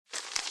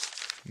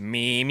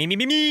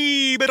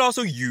Me, but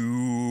also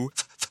you.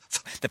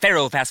 The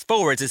Pharaoh fast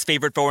forwards his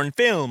favorite foreign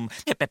film,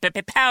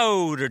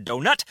 Powder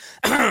Donut.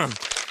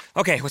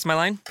 Okay, what's my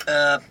line?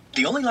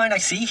 The only line I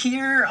see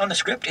here on the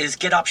script is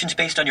get options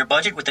based on your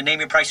budget with the Name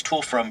Your Price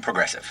tool from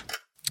Progressive.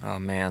 Oh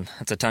man,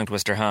 that's a tongue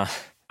twister, huh?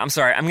 I'm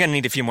sorry, I'm gonna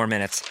need a few more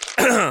minutes.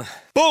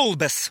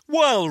 Bulbous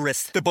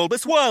Walrus, the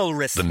Bulbous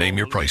Walrus. The Name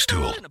Your Price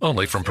tool,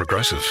 only from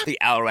Progressive. The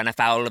owl ran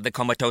afoul of the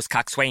comatose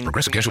coxswain.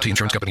 Progressive Casualty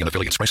Insurance Company and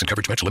affiliates. Price and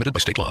coverage match limited by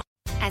state law.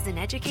 As an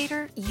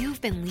educator, you've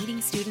been leading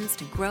students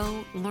to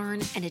grow,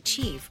 learn, and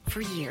achieve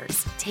for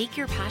years. Take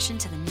your passion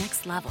to the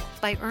next level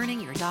by earning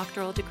your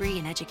doctoral degree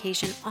in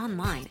education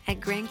online at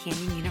Grand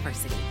Canyon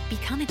University.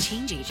 Become a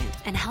change agent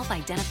and help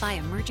identify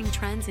emerging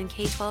trends in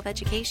K-12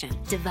 education.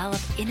 Develop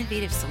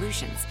innovative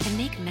solutions and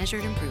make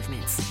measured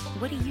improvements.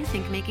 What do you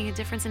think making a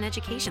difference in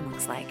education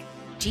looks like?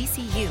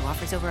 GCU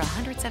offers over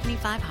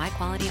 175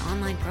 high-quality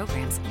online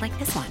programs like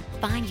this one.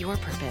 Find your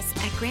purpose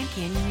at Grand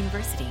Canyon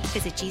University.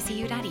 Visit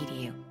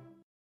gcu.edu.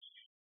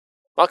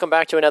 Welcome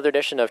back to another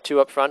edition of Two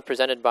Up Front,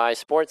 presented by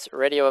Sports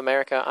Radio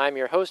America. I'm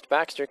your host,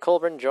 Baxter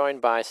Colburn,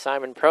 joined by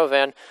Simon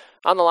Provan.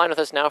 On the line with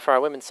us now for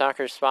our women's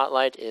soccer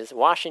spotlight is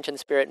Washington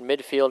Spirit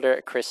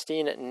midfielder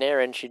Christine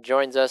Nairn. She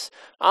joins us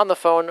on the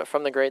phone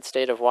from the great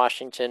state of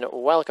Washington.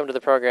 Welcome to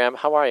the program.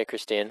 How are you,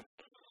 Christine?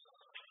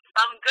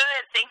 I'm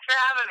good. Thanks for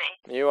having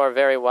me. You are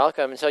very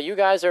welcome. So you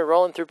guys are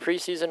rolling through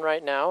preseason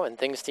right now, and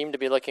things seem to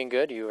be looking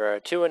good. You are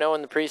 2-0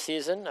 in the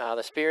preseason.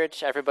 The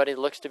Spirit, everybody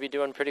looks to be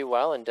doing pretty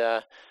well. And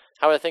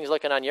how are things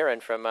looking on your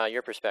end from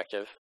your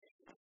perspective?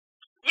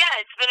 Yeah,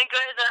 it's been a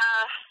good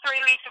 3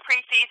 weeks of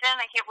preseason.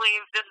 I can't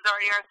believe this is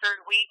already our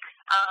third week.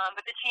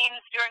 But the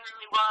team's doing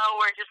really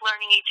well. We're just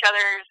learning each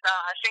other's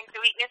strengths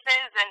and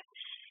weaknesses and,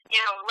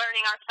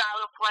 learning our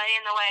style of play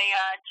and the way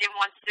Jim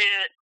wants to,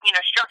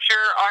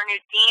 structure our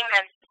new team.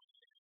 And,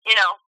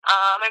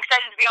 I'm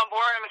excited to be on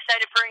board. I'm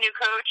excited for a new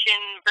coach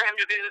and for him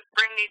to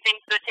bring new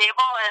things to the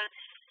table. And,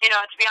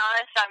 to be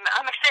honest,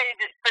 I'm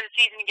excited for the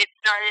season to get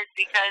started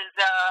because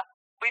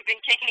we've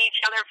been kicking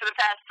each other for the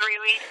past 3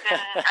 weeks,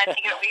 and I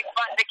think it'll be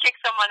fun to kick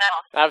someone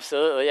else.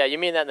 Absolutely, yeah. You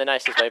mean that in the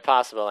nicest way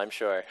possible, I'm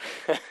sure.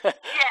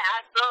 Yeah,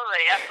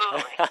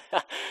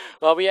 absolutely.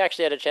 Well, we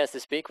actually had a chance to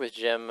speak with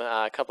Jim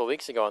a couple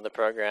weeks ago on the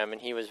program, and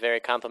he was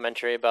very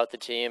complimentary about the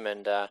team,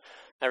 and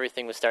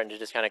everything was starting to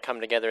just kind of come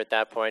together at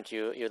that point.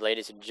 You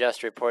ladies had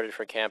just reported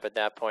for camp at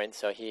that point,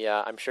 so he,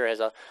 I'm sure, has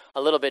a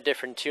little bit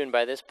different tune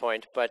by this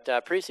point. But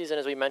preseason,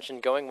 as we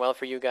mentioned, going well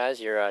for you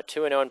guys. You're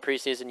 2-0 in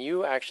preseason.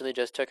 You actually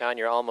just took on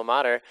your alma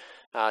mater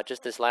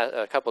just this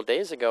last couple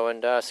days ago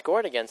and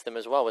scored against them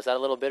as well. Was that a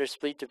little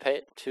bittersweet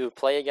to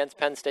play against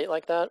Penn State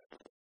like that?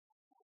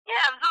 Yeah,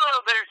 it was a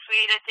little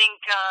bittersweet. I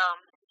think,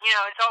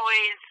 it's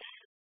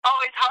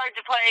always hard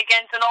to play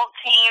against an old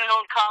team, an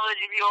old college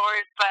of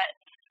yours, but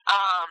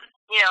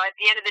at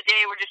the end of the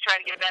day, we're just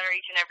trying to get better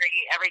each and every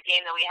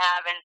game that we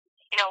have. And,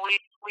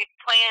 we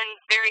planned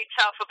very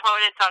tough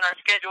opponents on our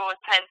schedule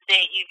with Penn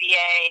State,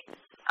 UVA,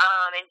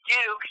 and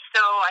Duke.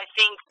 So I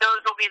think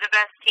those will be the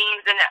best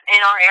teams in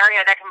our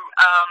area that can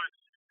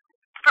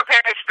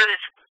prepare us for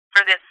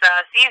this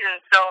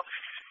season. So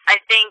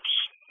I think,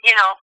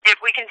 if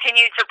we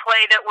continue to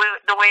play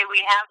the way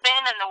we have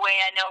been and the way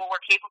I know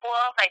we're capable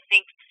of, I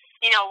think,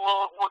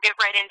 we'll get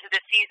right into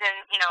the season,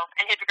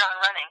 and hit the ground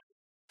running.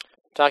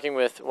 Talking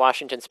with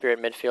Washington Spirit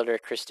midfielder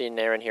Christine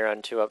Nairn here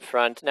on Two Up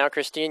Front. Now,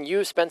 Christine,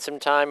 you spent some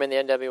time in the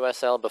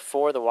NWSL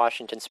before the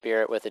Washington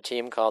Spirit with a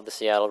team called the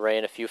Seattle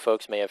Reign. A few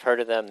folks may have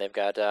heard of them. They've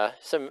got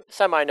some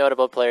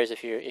semi-notable players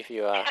if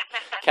you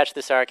catch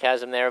the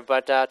sarcasm there.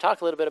 But talk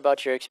a little bit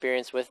about your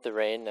experience with the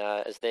Reign,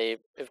 as they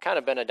have kind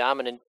of been a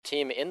dominant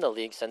team in the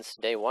league since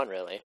day one,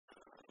 really.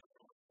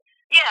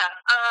 Yeah,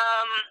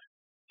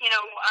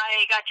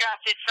 I got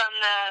drafted from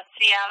the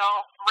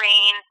Seattle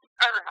Reign,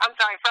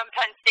 from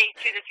Penn State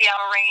to the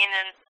Seattle Reign,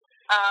 and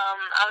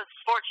I was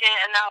fortunate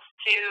enough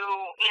to,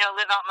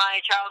 live out my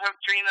childhood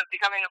dream of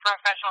becoming a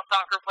professional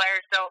soccer player.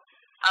 So,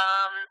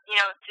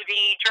 to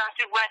be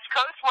drafted West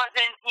Coast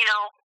wasn't,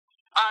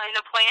 in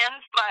the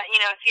plans, but,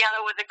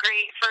 Seattle was a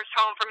great first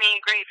home for me,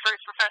 a great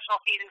first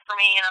professional season for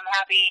me, and I'm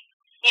happy,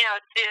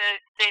 to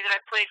say that I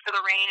played for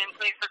the Reign and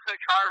played for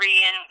Coach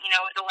Harvey and,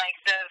 with the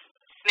likes of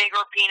Meg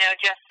Rapinoe,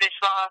 Jess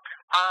Fishlock,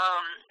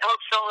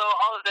 Hope Solo,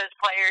 all of those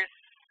players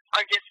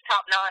are just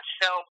top notch.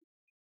 So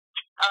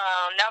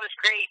that was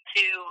great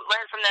to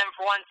learn from them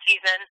for one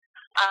season.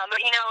 But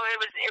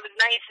it was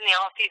nice in the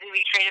off season to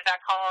be traded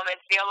back home and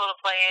to be able to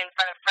play in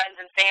front of friends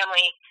and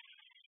family.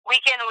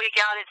 Week in and week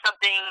out is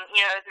something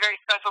it's very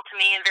special to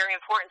me and very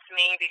important to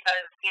me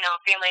because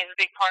family is a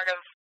big part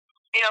of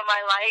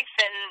my life,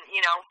 and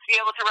to be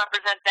able to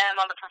represent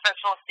them on the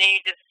professional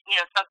stage is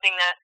something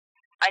that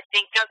I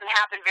think doesn't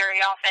happen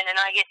very often,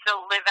 and I get to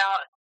live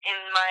out in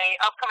my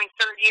upcoming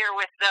third year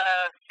with the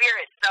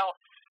Spirit. So,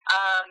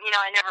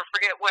 I never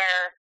forget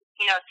where,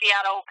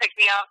 Seattle picked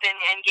me up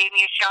and gave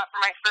me a shot for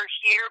my first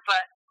year,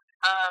 but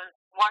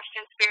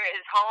Washington Spirit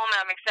is home,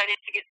 and I'm excited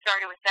to get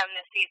started with them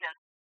this season.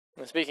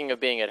 Well, speaking of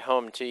being at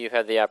home, too, you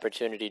had the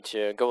opportunity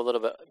to go a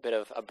little bit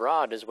of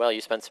abroad as well.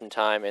 You spent some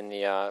time in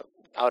the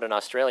out in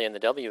Australia in the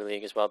W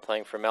League as well,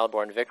 playing for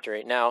Melbourne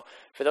Victory. Now,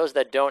 for those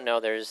that don't know,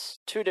 there's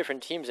two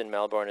different teams in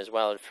Melbourne as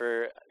well.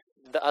 For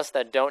us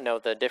that don't know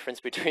the difference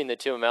between the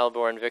two,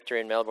 Melbourne Victory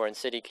and Melbourne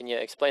City, can you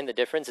explain the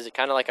difference? Is it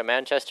kind of like a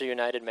Manchester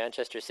United,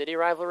 Manchester City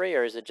rivalry,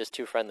 or is it just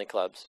two friendly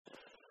clubs?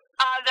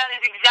 That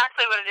is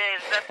exactly what it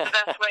is. That's the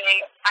best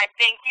way I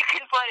think you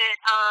can put it,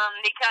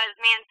 because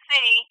Man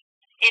City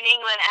in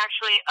England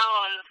actually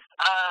owns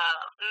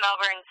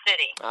Melbourne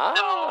City.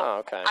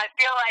 Okay. I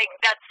feel like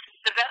that's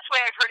the best way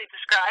I've heard it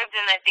described,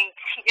 and I think,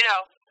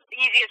 the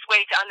easiest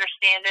way to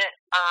understand it.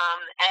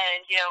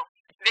 And,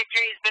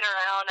 Victory has been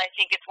around. I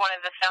think it's one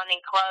of the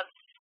founding clubs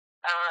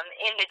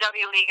in the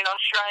W League in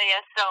Australia,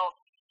 so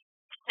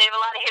they have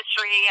a lot of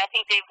history. I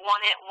think they've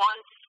won it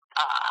once,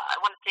 I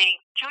want to say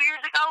 2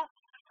 years ago.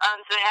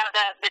 So they have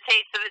the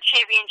taste of the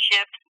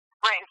championship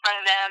right in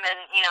front of them, and,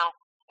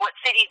 what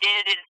City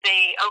did is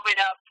they opened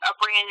up a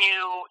brand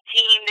new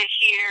team this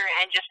year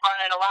and just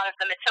brought in a lot of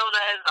the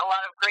Matildas, a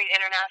lot of great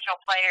international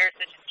players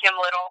such as Kim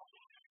Little,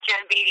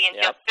 Jen Beattie, and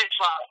Jeff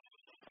Fishlow.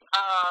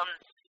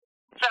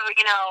 So,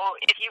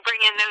 if you bring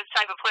in those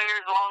type of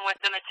players along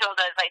with the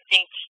Matildas, I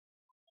think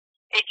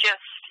it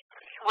just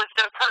was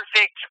the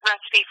perfect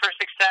recipe for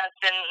success.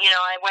 And,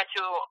 I went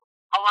to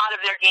a lot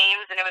of their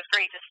games, and it was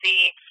great to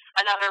see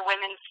another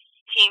women's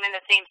team in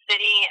the same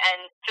city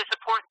and to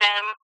support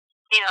them,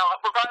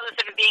 regardless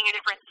of it being a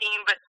different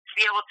team, but to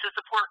be able to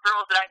support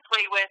girls that I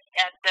played with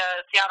at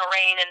the Seattle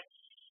Reign. And,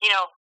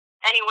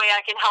 any way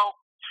I can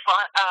help,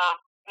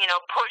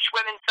 push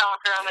women's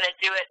soccer, I'm going to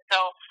do it.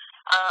 So,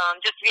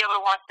 just to be able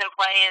to watch them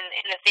play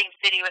in the same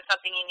city was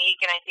something unique,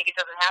 and I think it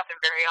doesn't happen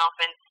very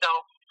often. So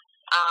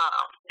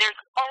there's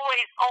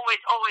always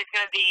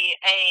going to be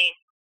a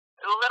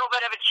little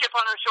bit of a chip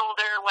on our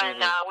shoulder when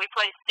we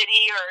play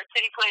City or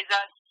City plays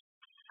us.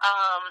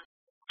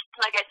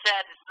 Like I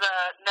said, it's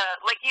the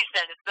like you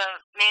said, it's the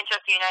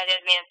Manchester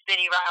United Man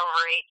City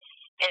rivalry.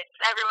 It's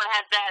everyone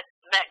has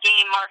that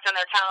game marked on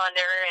their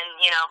calendar,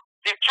 and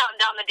they're counting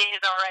down the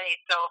days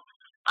already. So.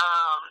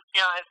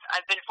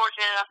 I've been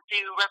fortunate enough to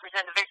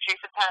represent the Victory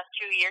for the past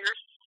 2 years,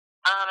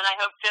 and I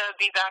hope to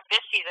be back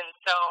this season.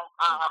 So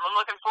I'm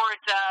looking forward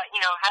to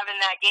having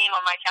that game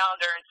on my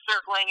calendar and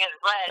circling it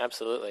red.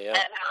 Absolutely, yeah.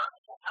 And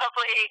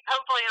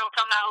hopefully it'll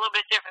come out a little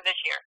bit different this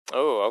year.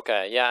 Oh,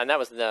 okay, yeah, and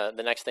that was the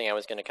next thing I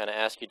was going to kind of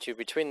ask you too.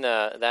 Between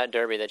that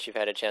derby that you've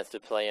had a chance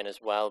to play in as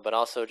well, but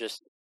also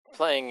just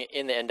playing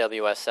in the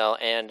NWSL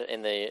and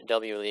in the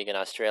W League in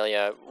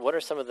Australia, what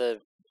are some of the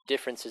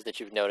differences that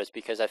you've noticed?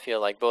 Because I feel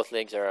like both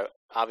leagues are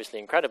obviously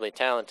incredibly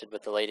talented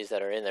with the ladies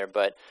that are in there,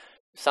 but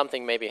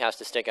something maybe has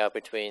to stick out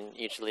between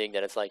each league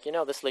that it's like,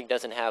 this league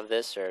doesn't have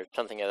this or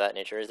something of that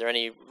nature. Is there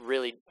any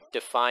really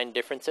defined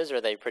differences, or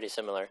are they pretty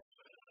similar?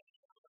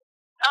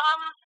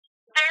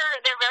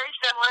 They're very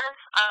similar.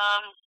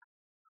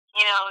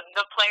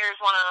 The players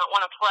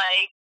want to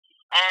play,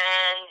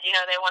 and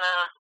they want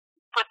to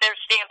put their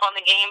stamp on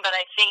the game, but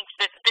I think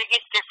that the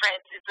biggest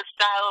difference is the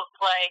style of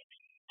play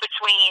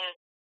between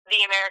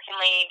the American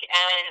League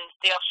and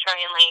the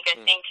Australian League.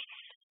 I think,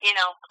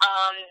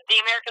 the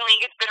American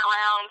League has been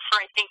around for,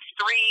 I think,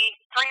 three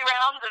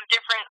rounds of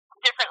different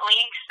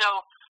leagues.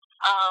 So,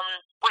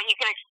 what you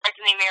can expect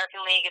in the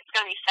American League, it's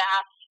going to be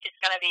fast. It's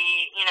going to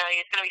be,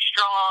 it's going to be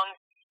strong.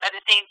 At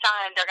the same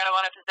time, they're going to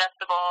want to possess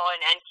the ball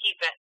and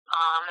keep it.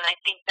 And I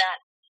think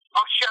that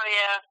the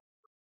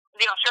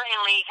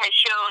Australian League has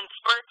shown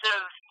spurts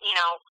of,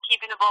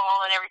 keeping the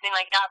ball and everything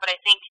like that. But I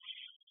think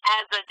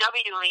as a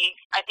W League,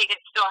 I think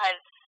it still has,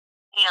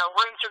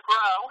 room to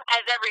grow,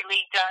 as every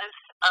league does,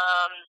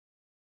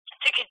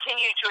 to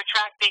continue to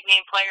attract big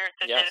name players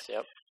such as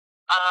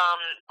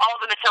all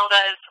the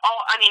Matildas.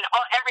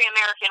 Every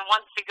American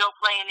wants to go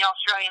play in the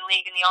Australian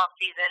League in the off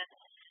season.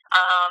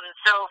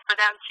 So for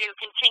them to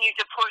continue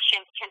to push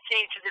and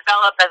continue to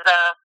develop as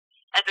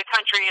a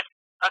country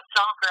of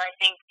soccer, I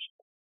think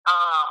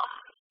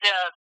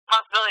the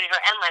possibilities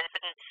are endless.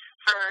 And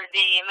for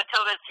the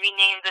Matildas to be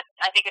named,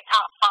 I think, a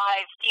top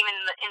 5 team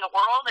in the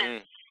world,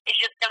 and it's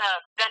just going to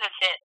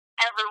benefit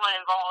everyone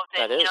involved.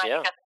 And, I think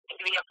that's something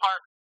to be a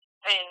part,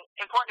 and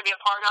important to be a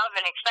part of,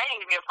 and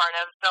exciting to be a part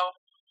of. So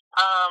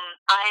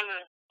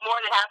I'm more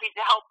than happy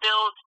to help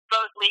build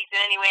both leagues in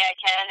any way I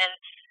can, and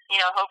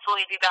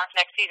hopefully be back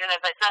next season,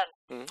 as I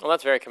said. Well,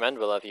 that's very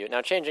commendable of you.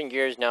 Now, changing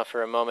gears now for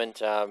a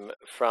moment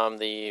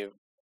from the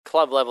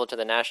club level to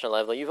the national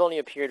level, you've only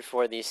appeared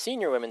for the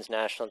senior women's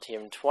national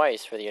team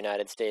twice for the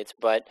United States,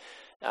 but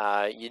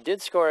you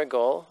did score a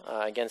goal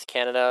against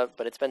Canada,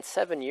 but it's been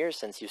 7 years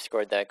since you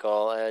scored that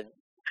goal.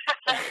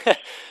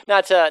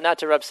 Not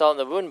to rub salt in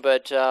the wound,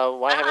 but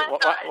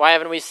why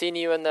haven't we seen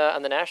you on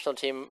the national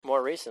team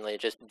more recently?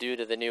 Just due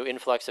to the new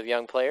influx of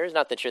young players.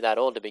 Not that you're that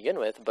old to begin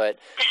with, but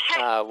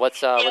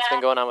what's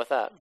been going on with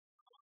that?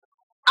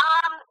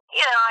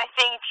 I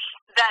think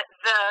that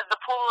the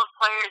pool of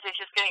players is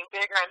just getting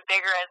bigger and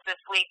bigger as this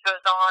league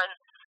goes on.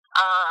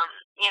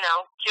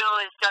 Jill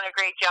has done a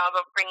great job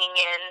of bringing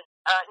in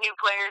new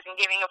players and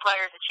giving the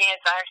players a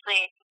chance. I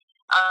actually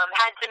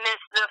had to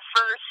miss the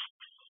first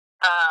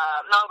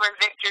Melbourne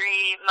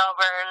Victory,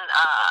 Melbourne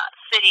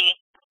City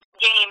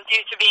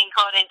due to being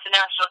called into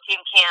national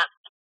team camp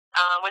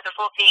with a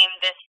full team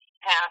this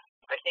past,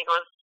 I think it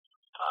was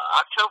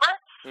October.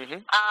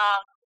 Mm-hmm.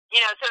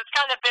 So it's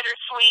kind of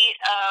bittersweet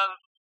of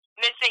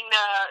missing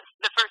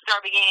the first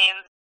Derby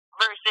game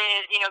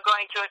versus,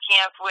 going to a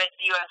camp with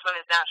the U.S.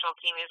 women's national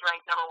team, who's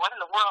ranked #1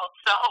 in the world.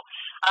 So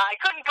I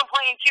couldn't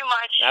complain too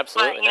much.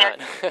 Absolutely but,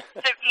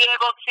 not. to be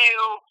able to,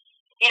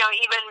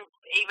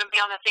 even be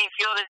on the same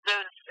field as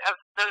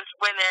those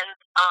women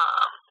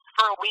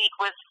for a week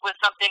was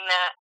something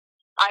that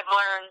I've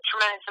learned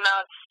tremendous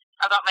amounts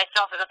about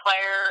myself as a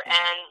player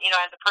and,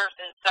 as a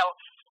person. So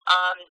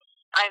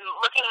I'm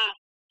looking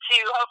to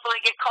hopefully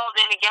get called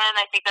in again.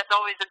 I think that's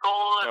always the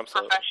goal of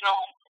Absolutely. professional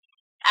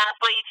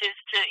athletes is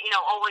to,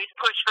 always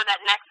push for that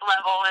next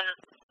level. And,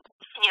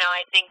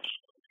 I think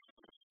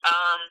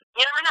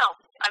you never know.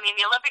 I mean,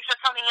 the Olympics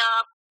are coming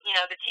up.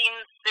 The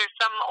teams, there's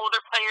some older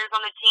players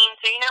on the team,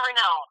 so you never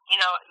know.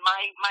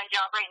 My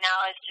job right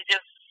now is to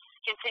just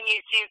continue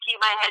to keep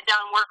my head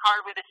down, work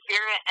hard with the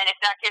spirit, and if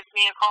that gives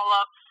me a call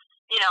up,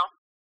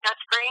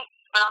 that's great.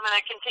 But I'm going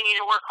to continue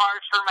to work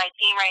hard for my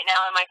team right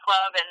now and my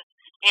club, and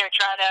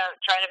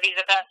try to be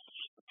the best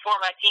for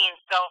my team.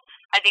 So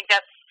I think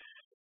that's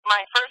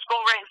my first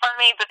goal right in front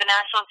of me, but the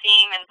national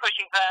team and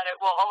pushing for that,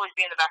 it will always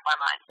be in the back of my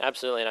mind.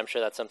 Absolutely, and I'm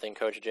sure that's something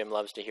Coach Jim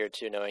loves to hear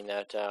too, knowing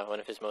that one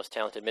of his most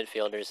talented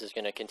midfielders is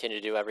going to continue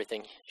to do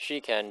everything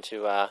she can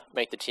to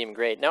make the team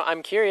great. Now,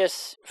 I'm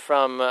curious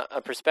from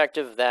a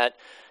perspective that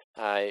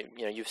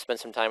you've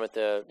spent some time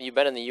you've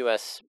been in the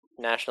U.S.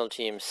 national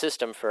team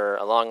system for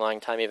a long, long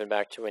time, even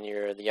back to when you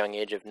were the young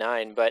age of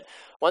 9. But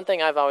one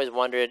thing I've always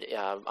wondered,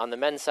 on the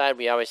men's side,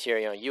 we always hear,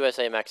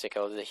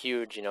 USA-Mexico, the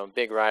huge,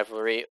 big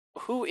rivalry.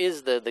 Who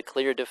is the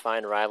clear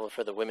defined rival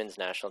for the women's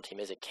national team?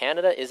 Is it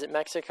Canada? Is it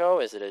Mexico?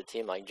 Is it a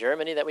team like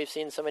Germany that we've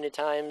seen so many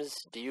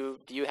times? Do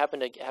you happen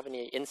to have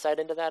any insight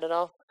into that at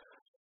all?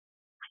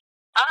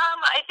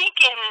 I think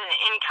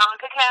in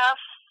CONCACAF,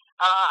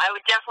 I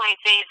would definitely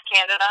say it's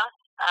Canada.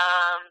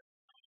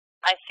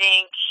 I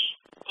think,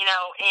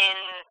 in,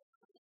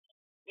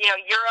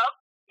 Europe,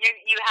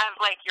 you have,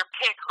 your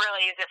pick,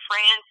 really. Is it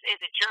France? Is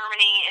it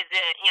Germany? Is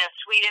it,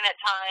 Sweden at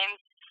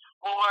times?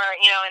 Or,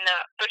 in the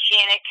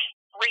Oceanic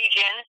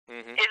region,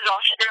 Mm-hmm. Is it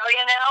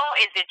Australia now?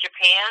 Is it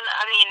Japan?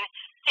 I mean,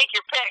 take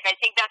your pick. I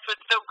think that's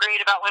what's so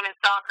great about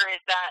women's soccer is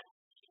that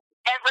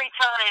every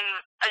time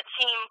a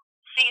team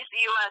sees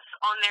the U.S.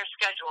 on their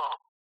schedule,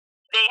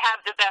 they have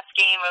the best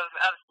game of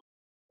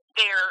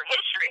their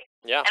history.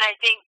 Yeah. And I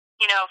think,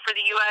 for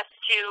the U.S.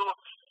 to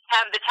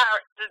have the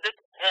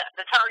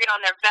target on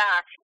their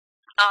back,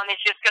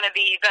 it's just going to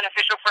be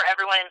beneficial for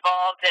everyone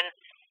involved. And,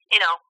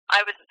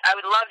 I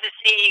would love to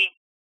see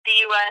the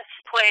U.S.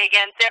 play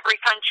against every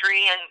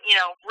country and,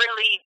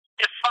 really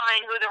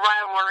define who the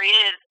rivalry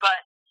is.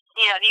 But,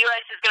 the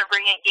U.S. is going to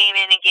bring it game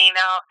in and game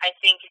out. I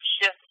think it's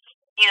just,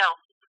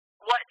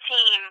 what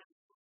team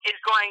is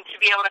going to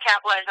be able to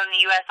capitalize on the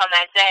U.S. on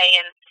that day.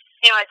 And,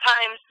 at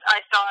times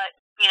I thought,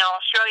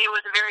 Australia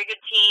was a very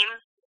good team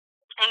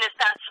in this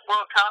past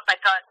World Cup. I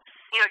thought,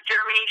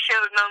 Germany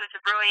showed moments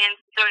of brilliance,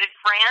 so did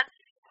France.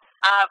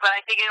 But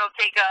I think it'll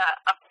take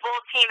a full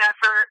team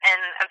effort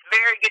and a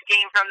very good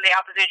game from the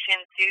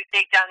opposition to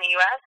take down the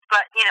U.S.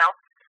 But,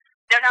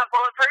 they're not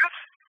bulletproof.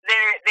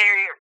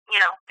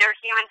 They're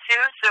human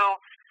too. So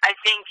I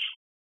think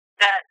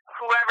that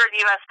whoever the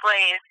U.S.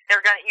 plays,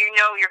 you're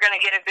going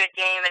to get a good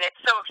game, and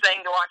it's so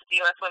exciting to watch the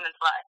U.S. women's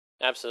play.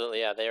 Absolutely,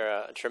 yeah. They're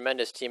a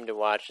tremendous team to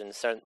watch and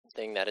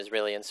something that has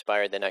really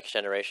inspired the next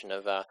generation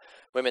of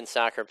women's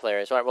soccer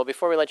players. All right, well,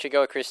 before we let you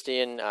go,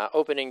 Christine,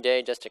 opening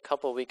day just a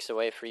couple weeks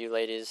away for you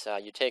ladies.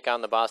 You take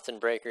on the Boston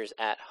Breakers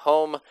at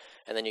home,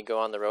 and then you go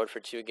on the road for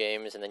 2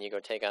 games, and then you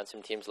go take on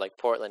some teams like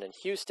Portland and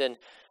Houston.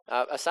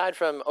 Aside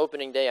from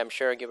opening day, I'm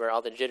sure where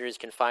all the jitters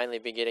can finally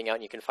be getting out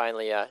and you can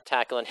finally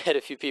tackle and hit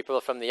a few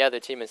people from the other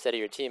team instead of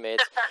your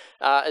teammates.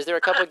 Is there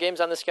a couple of games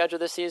on the schedule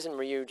this season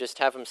where you just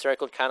have them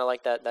circled kind of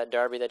like that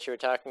derby that you were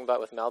talking about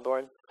with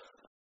Melbourne?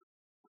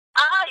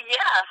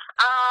 Yeah.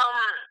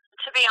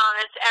 To be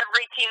honest,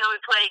 every team that we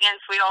play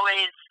against, we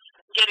always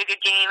get a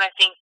good game. I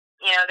think,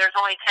 there's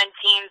only 10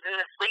 teams in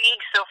this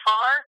league so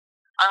far.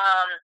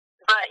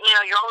 But,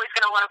 you're always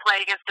going to want to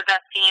play against the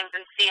best teams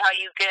and see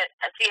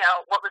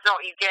what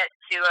result you get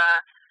to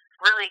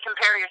really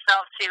compare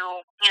yourself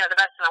to, the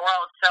best in the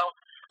world. So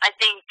I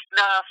think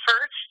the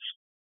first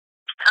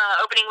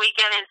opening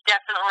weekend is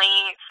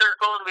definitely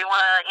circled. We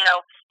want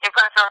to,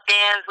 impress our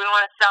fans. We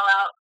want to sell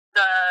out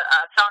the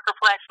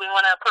Soccerplex. We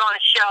want to put on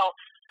a show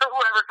for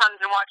whoever comes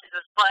and watches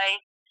us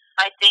play.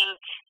 I think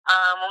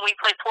when we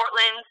play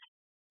Portland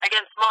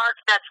against Mark,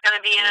 that's going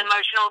to be an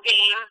emotional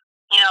game.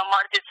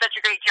 Mark did such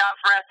a great job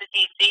for us at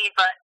DC,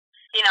 but,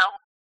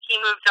 he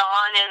moved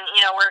on, and,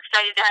 we're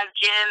excited to have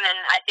Jim, and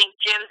I think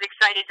Jim's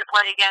excited to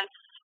play against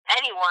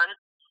anyone.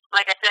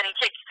 Like I said, he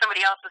kicked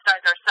somebody else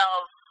besides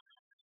ourselves.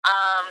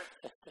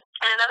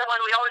 And another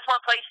one, we always want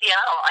to play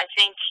Seattle. I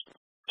think,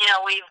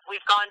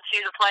 we've gone to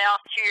the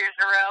playoffs 2 years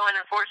in a row, and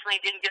unfortunately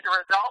didn't get the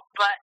result,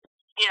 but,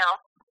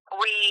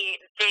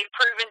 they've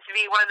proven to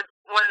be one of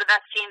the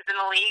best teams in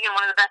the league and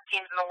one of the best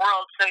teams in the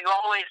world, so you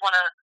always want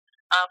to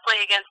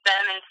play against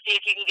them and see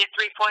if you can get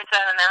 3 points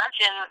out of the match.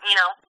 And,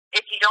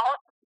 if you don't,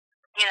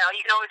 you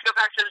can always go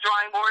back to the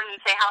drawing board and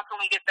say, how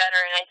can we get better?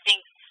 And I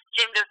think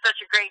Jim does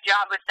such a great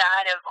job with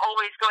that, of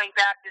always going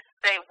back to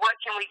say, what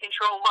can we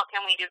control, what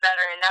can we do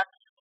better? And that's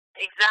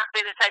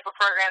exactly the type of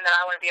program that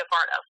I want to be a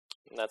part of.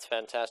 That's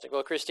fantastic.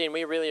 Well, Christine,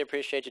 we really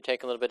appreciate you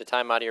taking a little bit of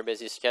time out of your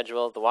busy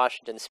schedule. The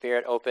Washington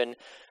Spirit Open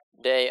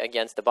Day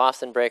against the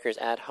Boston Breakers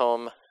at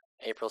home,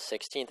 April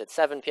 16th at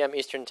 7 p.m.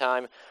 Eastern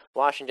Time.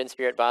 Washington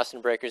Spirit,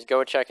 Boston Breakers.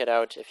 Go check it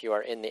out if you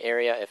are in the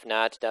area. If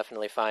not,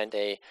 definitely find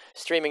a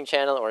streaming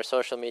channel or a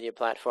social media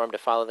platform to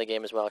follow the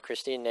game as well.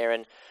 Christine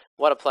Nairn,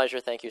 what a pleasure.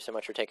 Thank you so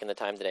much for taking the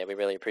time today. We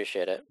really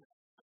appreciate it.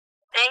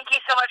 Thank you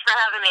so much for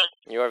having me.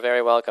 You are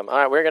very welcome. All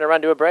right, we're going to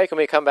run to a break. When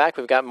we come back,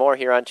 we've got more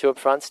here on Two Up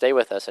Front. Stay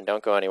with us and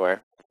don't go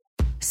anywhere.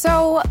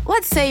 So,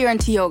 let's say you're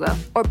into yoga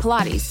or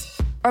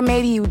Pilates, or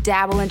maybe you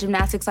dabble in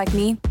gymnastics like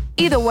me.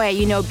 Either way,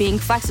 being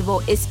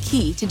flexible is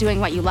key to doing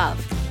what you love.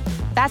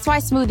 That's why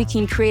Smoothie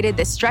King created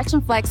the Stretch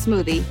and Flex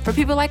smoothie for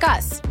people like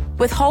us,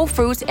 with whole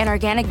fruits and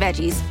organic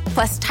veggies,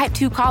 plus type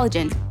 2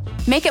 collagen.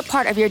 Make it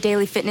part of your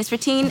daily fitness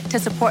routine to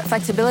support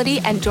flexibility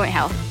and joint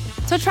health.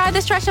 So try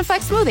the Stretch and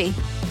Flex smoothie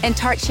in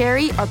tart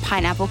cherry or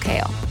pineapple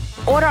kale.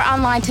 Order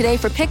online today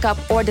for pickup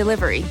or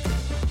delivery.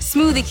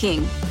 Smoothie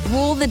King,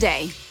 rule the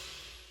day.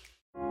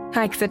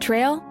 Hike the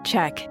trail?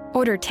 Check.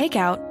 Order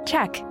takeout?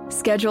 Check.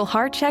 Schedule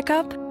heart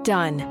checkup?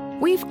 Done.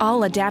 We've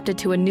all adapted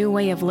to a new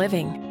way of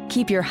living.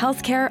 Keep your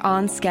healthcare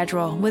on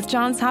schedule with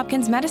Johns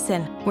Hopkins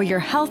Medicine, where your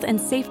health and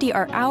safety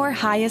are our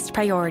highest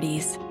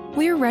priorities.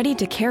 We're ready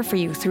to care for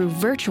you through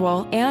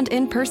virtual and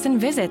in-person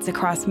visits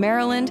across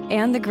Maryland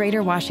and the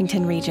greater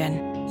Washington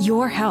region.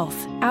 Your health,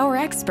 our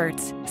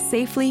experts,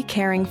 safely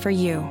caring for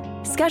you.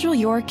 Schedule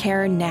your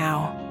care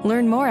now.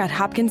 Learn more at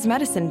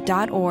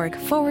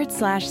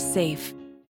hopkinsmedicine.org/safe.